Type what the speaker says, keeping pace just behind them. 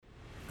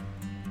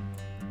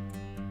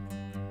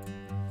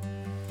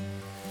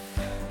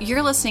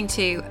You're listening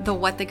to the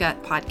What the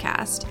Gut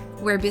podcast,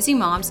 where busy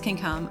moms can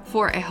come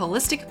for a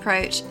holistic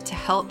approach to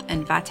health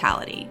and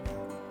vitality.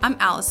 I'm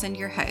Allison,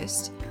 your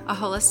host, a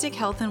holistic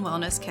health and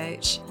wellness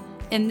coach.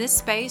 In this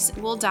space,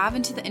 we'll dive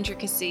into the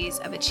intricacies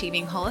of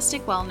achieving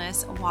holistic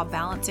wellness while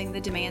balancing the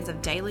demands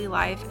of daily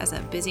life as a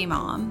busy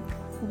mom.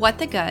 What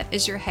the Gut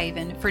is your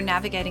haven for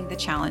navigating the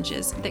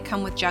challenges that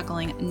come with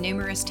juggling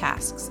numerous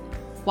tasks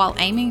while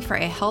aiming for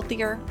a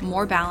healthier,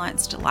 more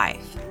balanced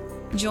life.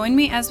 Join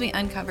me as we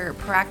uncover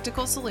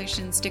practical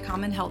solutions to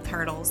common health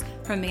hurdles,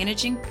 from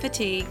managing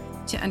fatigue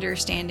to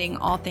understanding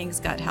all things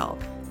gut health.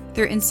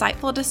 Through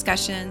insightful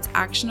discussions,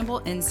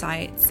 actionable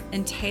insights,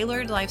 and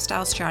tailored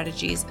lifestyle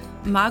strategies,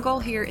 my goal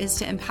here is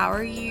to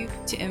empower you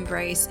to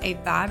embrace a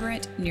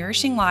vibrant,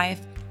 nourishing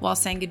life while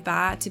saying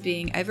goodbye to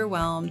being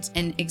overwhelmed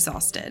and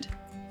exhausted.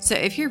 So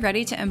if you're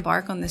ready to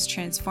embark on this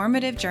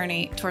transformative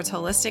journey towards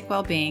holistic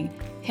well-being,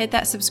 hit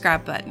that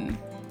subscribe button.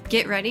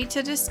 Get ready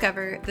to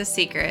discover the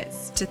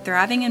secrets to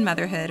thriving in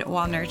motherhood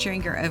while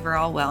nurturing your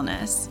overall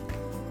wellness.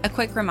 A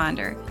quick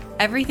reminder,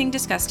 everything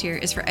discussed here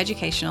is for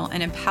educational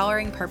and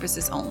empowering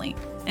purposes only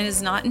and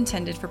is not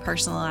intended for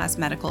personalized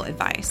medical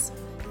advice.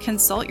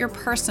 Consult your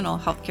personal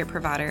healthcare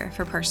provider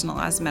for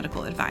personalized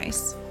medical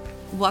advice.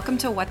 Welcome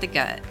to What the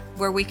Gut,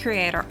 where we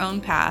create our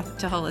own path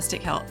to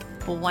holistic health,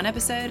 one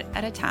episode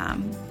at a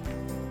time.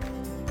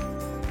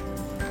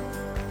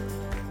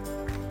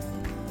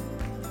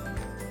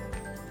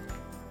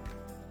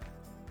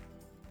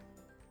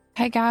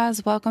 Hey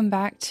guys, welcome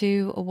back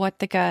to What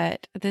the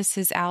Gut. This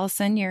is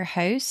Allison, your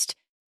host,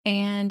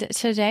 and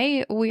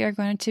today we are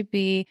going to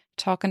be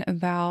talking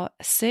about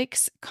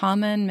 6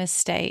 common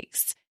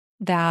mistakes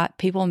that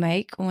people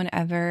make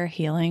whenever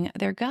healing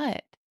their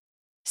gut.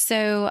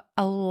 So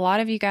a lot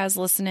of you guys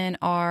listening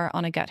are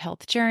on a gut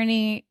health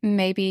journey.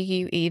 Maybe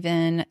you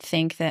even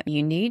think that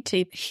you need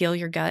to heal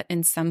your gut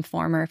in some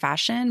form or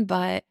fashion,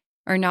 but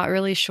are not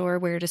really sure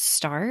where to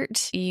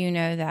start. You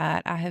know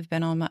that I have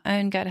been on my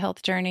own gut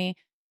health journey.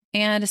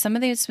 And some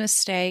of these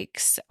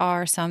mistakes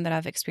are some that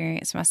I've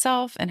experienced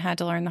myself and had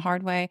to learn the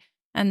hard way.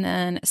 And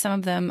then some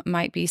of them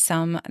might be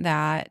some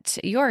that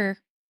you're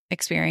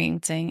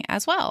experiencing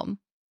as well.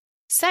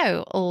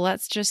 So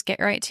let's just get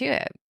right to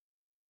it.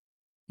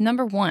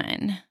 Number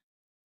 1,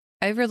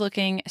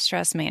 overlooking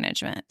stress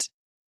management.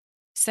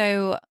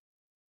 So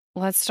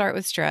let's start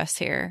with stress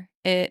here.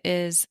 It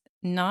is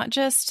not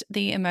just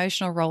the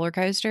emotional roller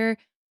coaster,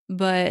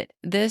 but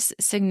this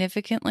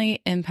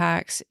significantly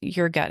impacts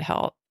your gut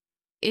health.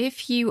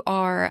 If you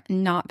are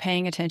not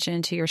paying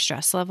attention to your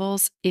stress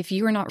levels, if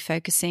you are not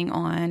focusing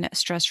on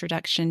stress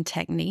reduction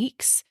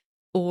techniques,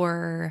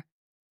 or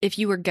if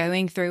you are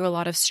going through a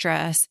lot of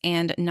stress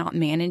and not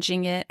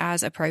managing it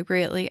as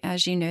appropriately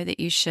as you know that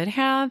you should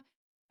have,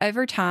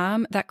 over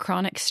time, that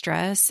chronic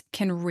stress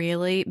can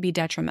really be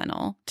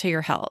detrimental to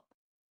your health.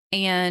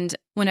 And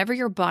whenever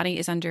your body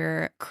is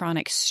under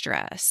chronic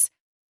stress,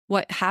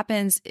 what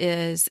happens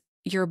is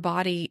your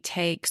body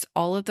takes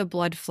all of the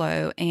blood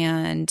flow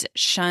and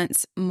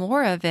shunts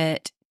more of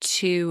it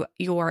to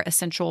your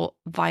essential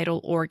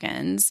vital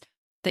organs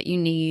that you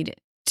need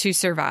to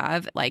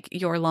survive, like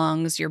your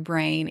lungs, your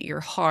brain, your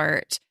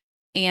heart,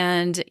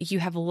 and you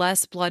have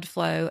less blood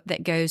flow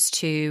that goes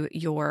to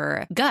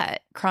your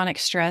gut. Chronic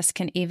stress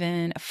can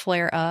even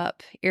flare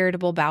up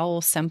irritable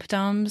bowel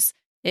symptoms.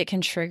 It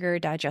can trigger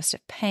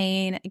digestive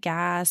pain,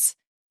 gas,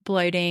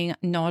 bloating,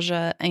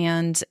 nausea,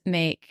 and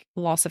make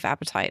loss of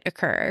appetite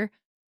occur.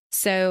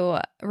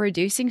 So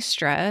reducing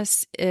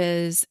stress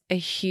is a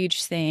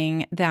huge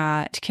thing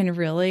that can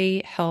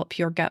really help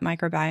your gut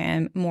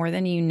microbiome more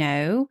than you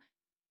know.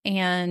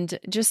 And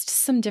just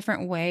some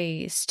different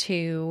ways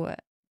to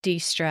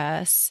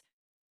de-stress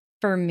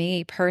for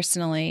me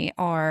personally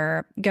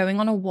are going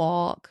on a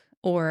walk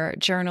or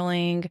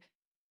journaling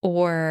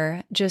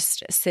or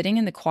just sitting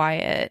in the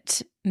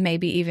quiet,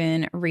 maybe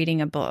even reading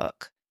a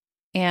book,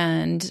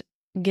 and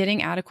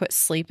getting adequate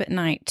sleep at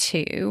night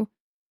too,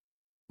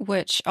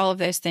 which all of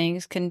those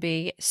things can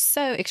be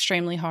so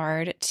extremely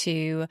hard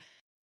to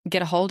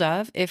get a hold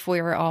of if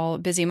we were all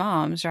busy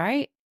moms,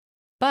 right?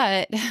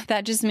 But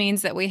that just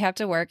means that we have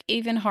to work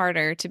even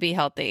harder to be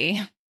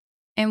healthy.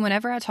 And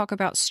whenever I talk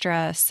about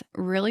stress,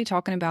 really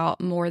talking about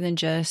more than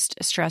just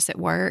stress at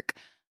work,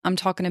 I'm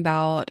talking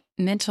about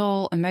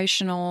mental,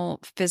 emotional,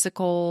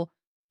 physical,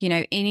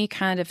 any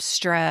kind of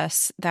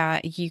stress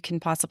that you can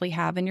possibly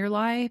have in your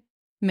life.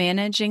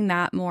 Managing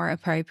that more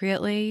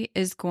appropriately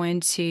is going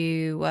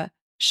to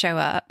show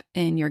up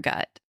in your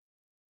gut.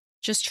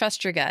 Just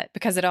trust your gut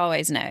because it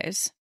always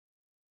knows.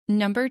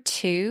 Number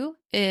 2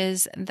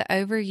 is the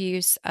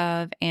overuse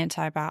of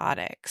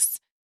antibiotics.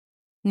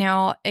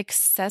 Now,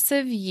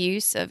 excessive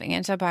use of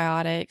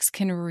antibiotics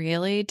can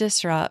really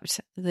disrupt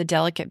the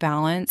delicate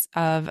balance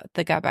of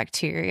the gut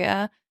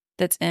bacteria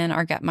that's in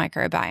our gut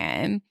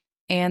microbiome.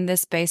 And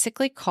this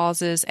basically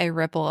causes a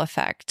ripple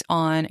effect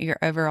on your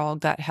overall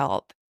gut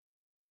health.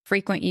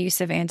 Frequent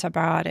use of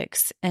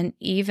antibiotics and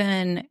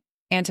even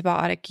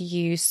antibiotic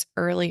use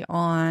early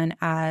on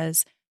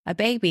as a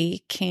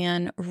baby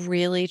can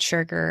really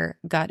trigger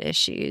gut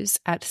issues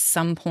at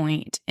some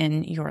point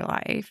in your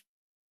life.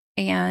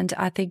 And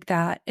I think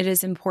that it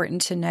is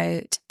important to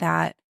note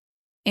that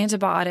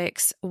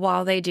antibiotics,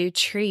 while they do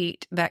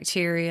treat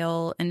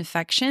bacterial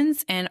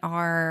infections and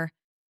are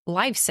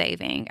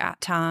life-saving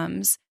at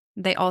times,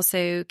 they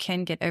also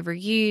can get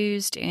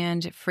overused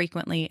and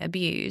frequently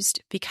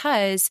abused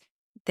because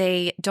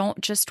they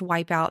don't just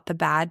wipe out the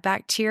bad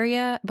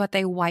bacteria, but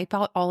they wipe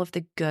out all of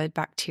the good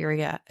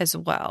bacteria as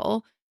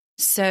well.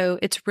 So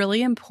it's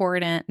really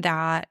important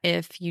that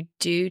if you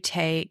do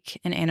take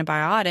an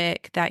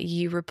antibiotic, that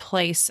you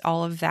replace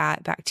all of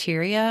that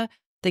bacteria,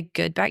 the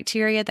good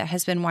bacteria that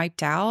has been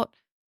wiped out,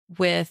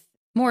 with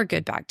more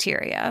good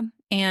bacteria.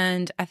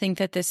 And I think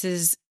that this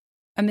is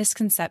a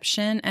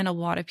misconception, and a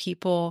lot of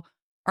people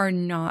are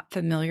not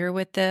familiar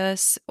with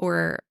this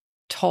or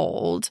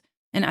told.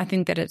 And I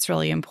think that it's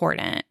really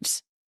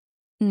important.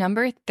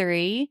 Number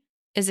 3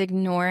 is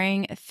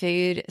ignoring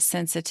food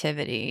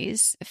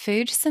sensitivities.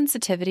 Food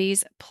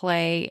sensitivities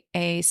play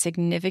a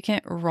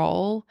significant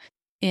role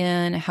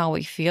in how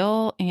we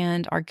feel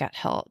and our gut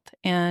health.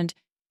 And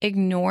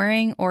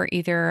ignoring or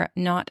either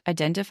not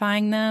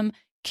identifying them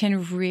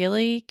can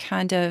really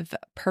kind of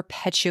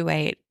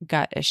perpetuate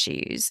gut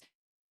issues.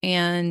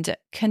 And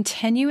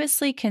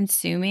continuously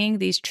consuming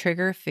these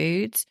trigger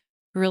foods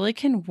really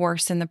can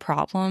worsen the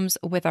problems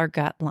with our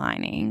gut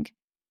lining.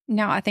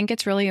 Now, I think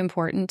it's really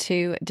important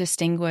to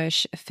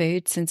distinguish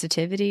food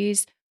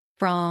sensitivities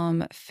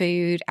from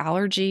food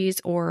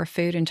allergies or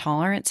food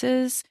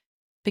intolerances,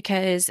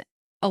 because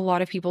a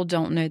lot of people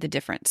don't know the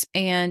difference.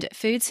 And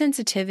food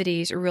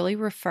sensitivities really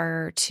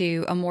refer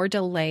to a more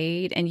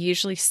delayed and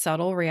usually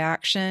subtle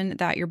reaction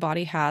that your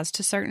body has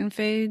to certain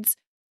foods.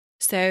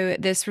 So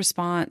this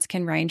response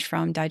can range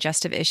from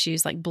digestive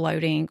issues like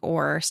bloating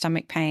or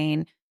stomach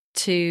pain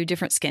to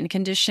different skin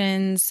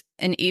conditions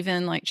and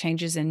even like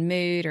changes in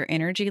mood or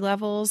energy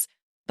levels.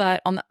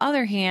 But on the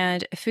other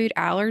hand, food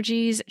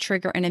allergies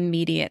trigger an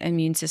immediate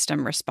immune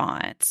system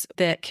response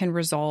that can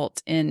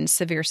result in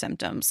severe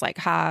symptoms like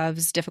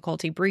hives,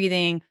 difficulty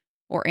breathing,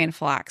 or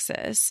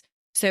anaphylaxis.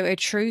 So a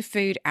true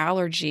food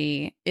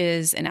allergy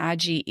is an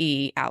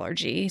IgE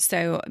allergy.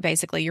 So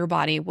basically your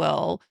body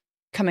will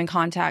come in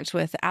contact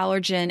with the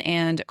allergen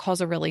and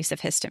cause a release of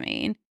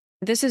histamine.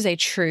 This is a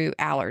true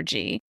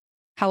allergy.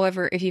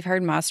 However, if you've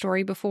heard my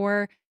story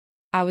before,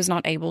 I was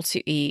not able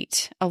to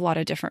eat a lot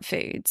of different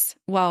foods.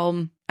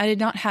 Well, I did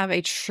not have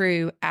a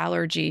true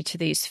allergy to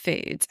these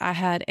foods. I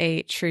had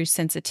a true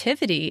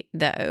sensitivity,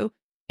 though.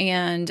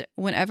 And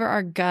whenever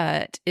our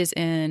gut is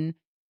in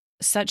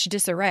such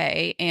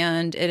disarray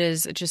and it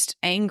is just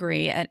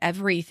angry at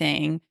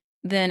everything,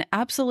 then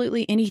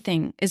absolutely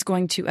anything is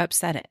going to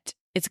upset it.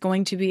 It's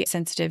going to be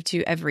sensitive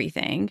to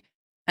everything.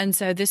 And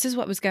so this is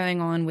what was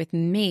going on with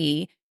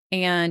me.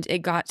 And it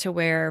got to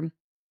where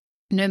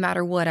no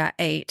matter what I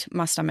ate,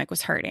 my stomach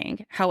was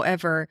hurting.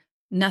 However,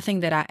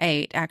 nothing that I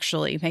ate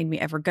actually made me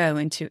ever go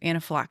into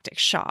anaphylactic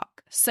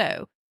shock.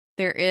 So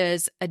there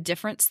is a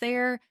difference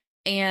there.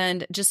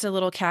 And just a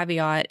little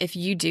caveat, if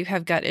you do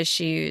have gut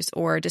issues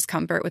or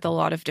discomfort with a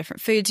lot of different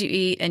foods you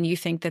eat and you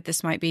think that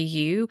this might be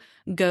you,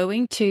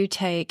 going to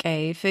take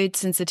a food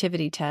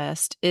sensitivity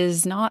test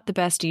is not the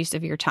best use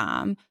of your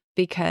time,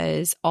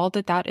 because all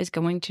that that is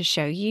going to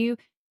show you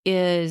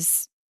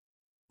is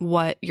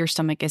what your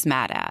stomach is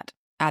mad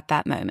at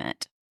that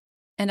moment.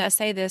 And I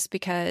say this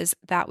because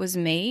that was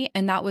me,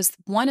 and that was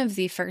one of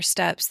the first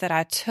steps that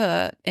I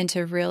took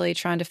into really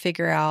trying to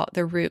figure out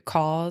the root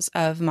cause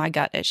of my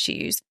gut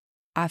issues.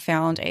 I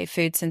found a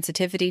food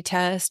sensitivity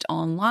test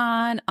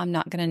online. I'm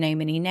not going to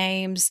name any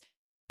names,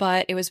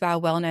 but it was by a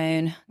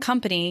well-known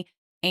company,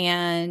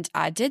 and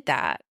I did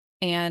that.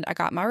 And I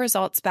got my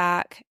results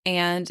back,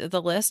 and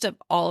the list of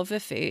all of the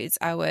foods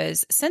I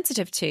was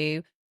sensitive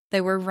to,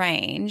 they were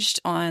ranged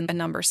on a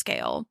number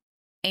scale.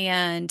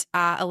 And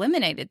I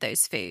eliminated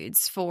those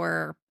foods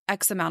for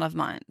X amount of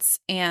months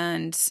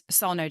and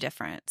saw no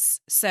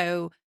difference.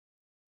 So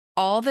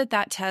all that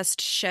that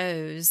test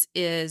shows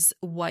is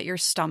what your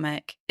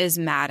stomach is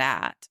mad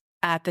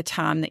at the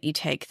time that you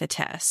take the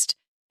test.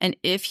 And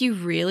if you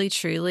really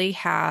truly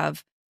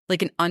have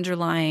like an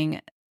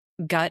underlying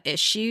gut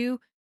issue,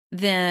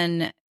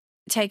 then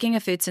taking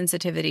a food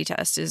sensitivity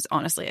test is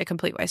honestly a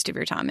complete waste of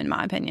your time, in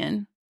my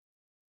opinion.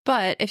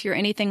 But if you're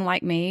anything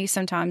like me,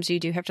 sometimes you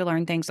do have to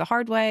learn things the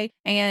hard way.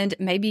 And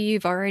maybe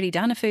you've already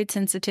done a food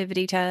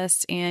sensitivity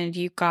test and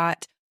you've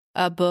got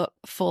a book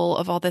full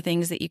of all the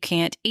things that you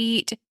can't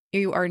eat.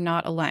 You are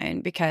not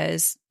alone,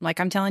 because like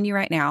I'm telling you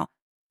right now,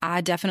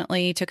 I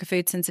definitely took a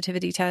food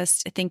sensitivity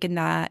test thinking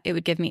that it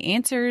would give me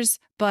answers,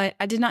 but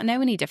I did not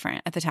know any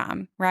different at the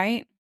time,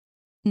 right?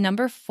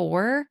 Number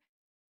 4,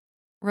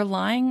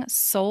 relying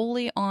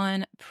solely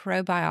on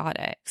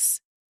probiotics.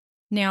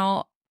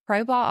 Now,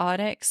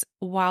 probiotics,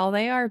 while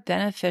they are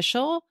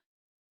beneficial,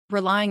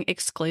 relying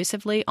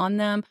exclusively on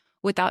them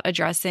without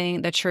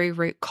addressing the true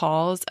root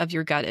cause of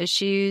your gut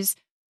issues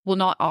will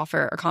not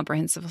offer a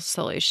comprehensive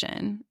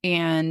solution.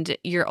 And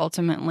you're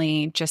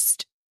ultimately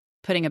just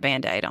putting a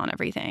Band-Aid on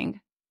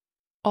everything.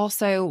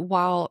 Also,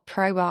 while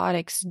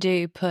probiotics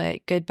do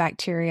put good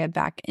bacteria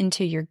back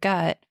into your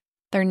gut,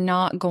 they're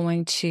not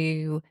going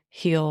to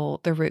heal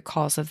the root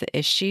cause of the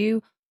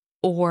issue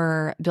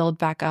or build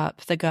back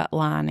up the gut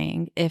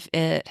lining if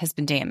it has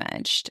been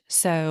damaged.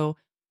 So,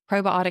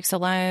 probiotics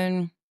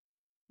alone,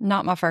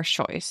 not my first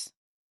choice.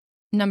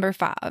 Number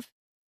 5,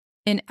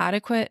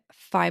 inadequate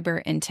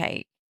fiber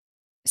intake.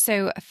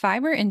 So,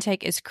 fiber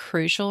intake is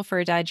crucial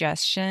for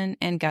digestion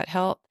and gut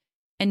health,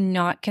 and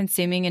not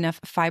consuming enough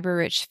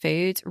fiber-rich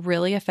foods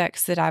really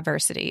affects the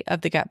diversity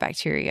of the gut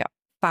bacteria.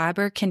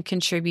 Fiber can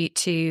contribute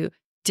to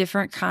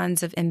different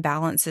kinds of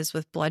imbalances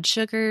with blood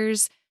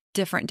sugars,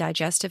 different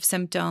digestive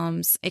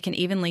symptoms. It can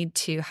even lead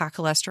to high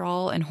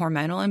cholesterol and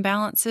hormonal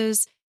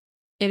imbalances.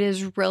 It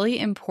is really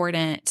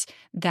important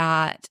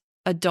that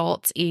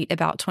adults eat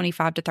about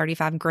 25 to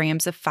 35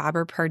 grams of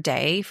fiber per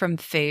day from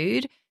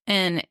food.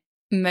 And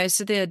most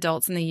of the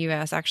adults in the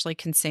US actually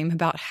consume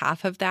about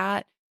half of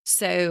that.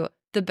 So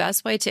the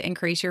best way to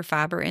increase your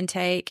fiber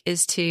intake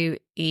is to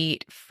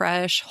eat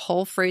fresh,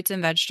 whole fruits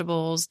and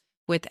vegetables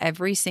with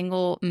every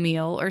single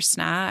meal or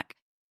snack.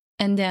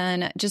 And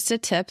then just a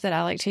tip that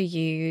I like to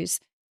use,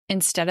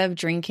 instead of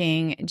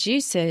drinking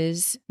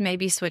juices,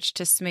 maybe switch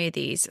to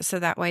smoothies. So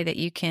that way that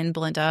you can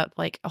blend up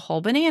like a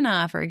whole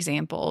banana, for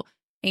example,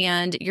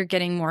 and you're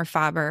getting more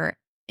fiber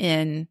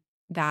in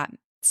that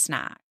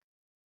snack.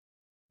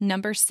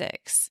 Number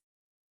 6,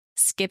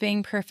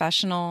 skipping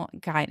professional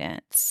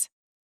guidance.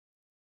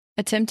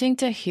 Attempting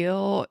to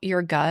heal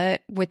your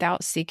gut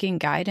without seeking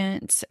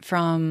guidance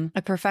from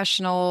a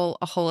professional,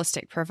 a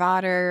holistic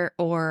provider,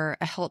 or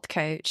a health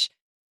coach,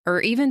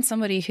 or even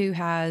somebody who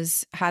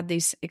has had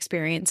these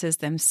experiences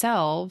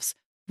themselves,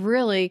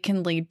 really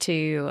can lead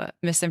to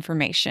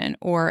misinformation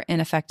or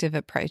ineffective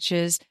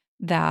approaches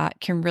that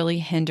can really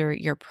hinder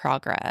your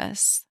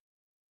progress.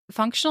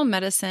 Functional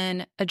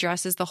medicine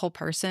addresses the whole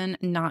person,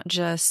 not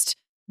just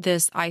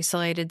this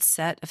isolated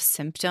set of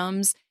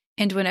symptoms.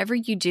 And whenever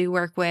you do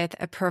work with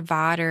a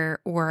provider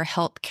or a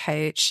health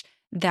coach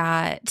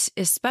that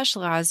is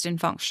specialized in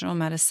functional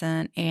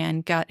medicine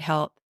and gut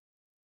health,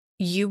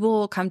 you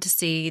will come to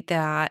see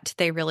that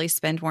they really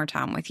spend more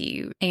time with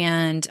you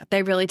and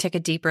they really take a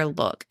deeper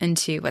look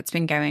into what's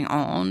been going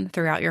on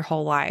throughout your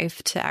whole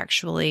life to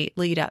actually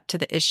lead up to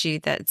the issue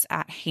that's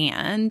at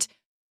hand.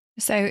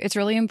 So it's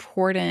really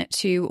important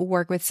to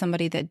work with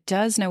somebody that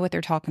does know what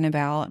they're talking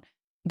about,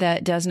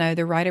 that does know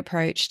the right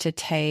approach to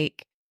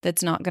take,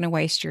 that's not going to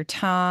waste your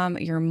time,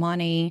 your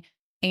money,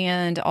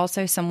 and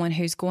also someone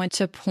who's going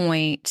to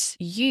point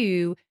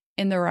you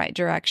in the right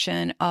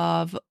direction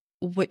of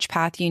which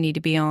path you need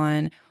to be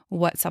on,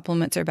 what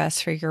supplements are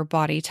best for your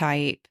body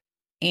type,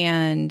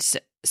 and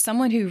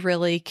someone who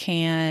really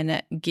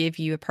can give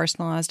you a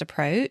personalized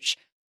approach,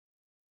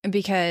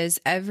 because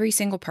every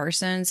single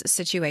person's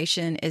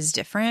situation is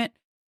different.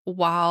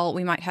 While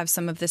we might have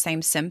some of the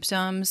same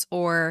symptoms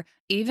or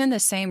even the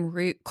same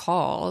root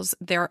cause,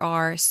 there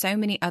are so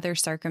many other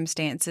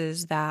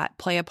circumstances that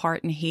play a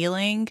part in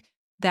healing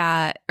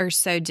that are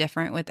so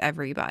different with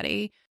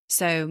everybody.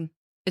 So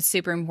it's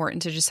super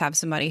important to just have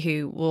somebody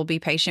who will be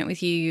patient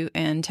with you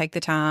and take the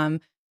time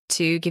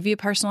to give you a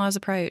personalized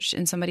approach,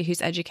 and somebody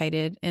who's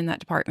educated in that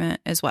department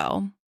as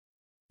well.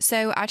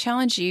 So I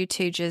challenge you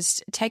to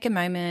just take a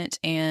moment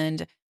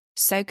and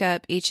soak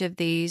up each of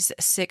these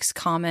 6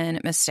 common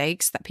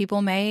mistakes that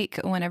people make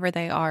whenever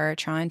they are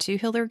trying to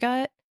heal their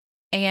gut,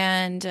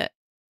 and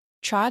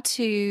try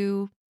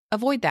to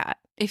avoid that.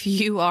 If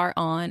you are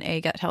on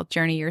a gut health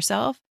journey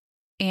yourself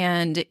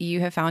and you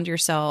have found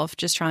yourself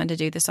just trying to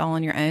do this all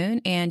on your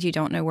own and you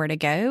don't know where to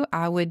go,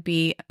 I would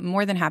be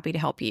more than happy to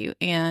help you.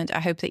 And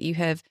I hope that you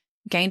have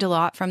gained a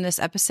lot from this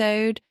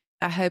episode.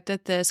 I hope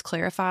that this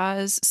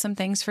clarifies some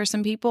things for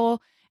some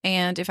people.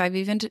 And if I've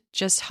even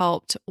just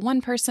helped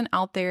one person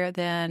out there,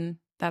 then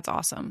that's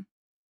awesome.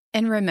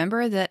 And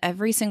remember that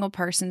every single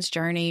person's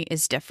journey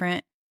is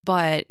different,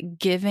 but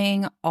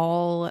giving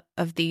all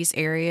of these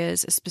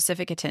areas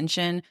specific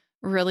attention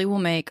really will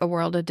make a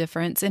world of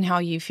difference in how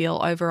you feel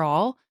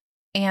overall.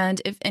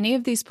 And if any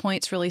of these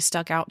points really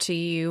stuck out to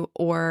you,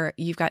 or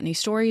you've got any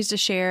stories to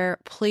share,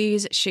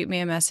 please shoot me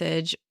a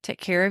message. Take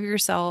care of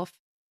yourself.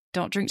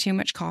 Don't drink too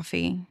much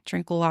coffee.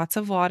 Drink lots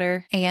of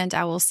water. And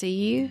I will see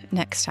you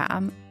next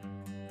time.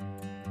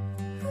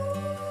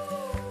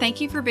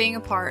 Thank you for being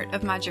a part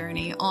of my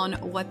journey on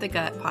What the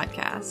Gut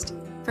podcast.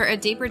 For a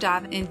deeper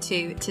dive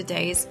into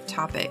today's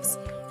topics,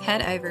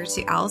 head over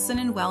to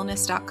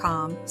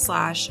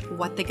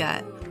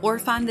AllisonandWellness.com/whatthegut or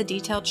find the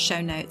detailed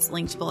show notes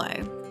linked below.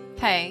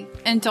 Hey,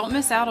 and don't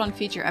miss out on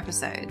future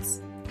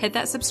episodes. Hit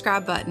that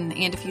subscribe button,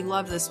 and if you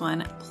love this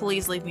one,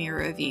 please leave me a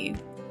review.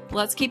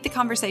 Let's keep the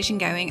conversation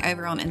going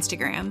over on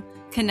Instagram.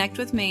 Connect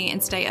with me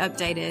and stay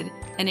updated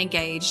and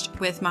engaged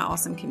with my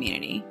awesome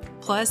community.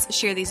 Plus,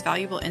 share these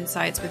valuable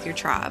insights with your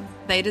tribe.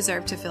 They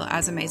deserve to feel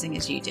as amazing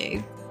as you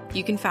do.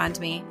 You can find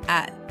me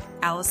at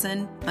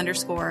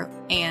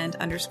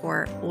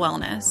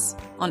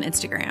Allison_and_wellness on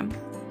Instagram.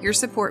 Your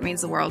support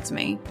means the world to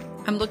me.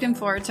 I'm looking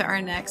forward to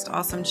our next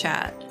awesome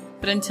chat.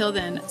 But until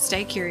then,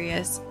 stay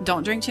curious,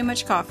 don't drink too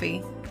much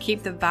coffee,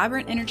 keep the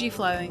vibrant energy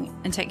flowing,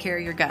 and take care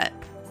of your gut.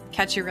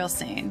 Catch you real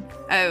soon.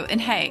 Oh, and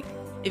hey,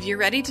 if you're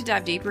ready to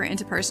dive deeper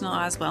into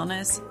personalized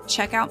wellness,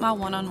 check out my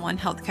one-on-one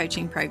health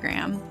coaching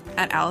program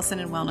at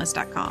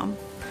AllisonandWellness.com.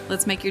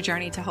 Let's make your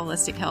journey to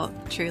holistic health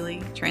truly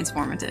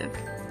transformative.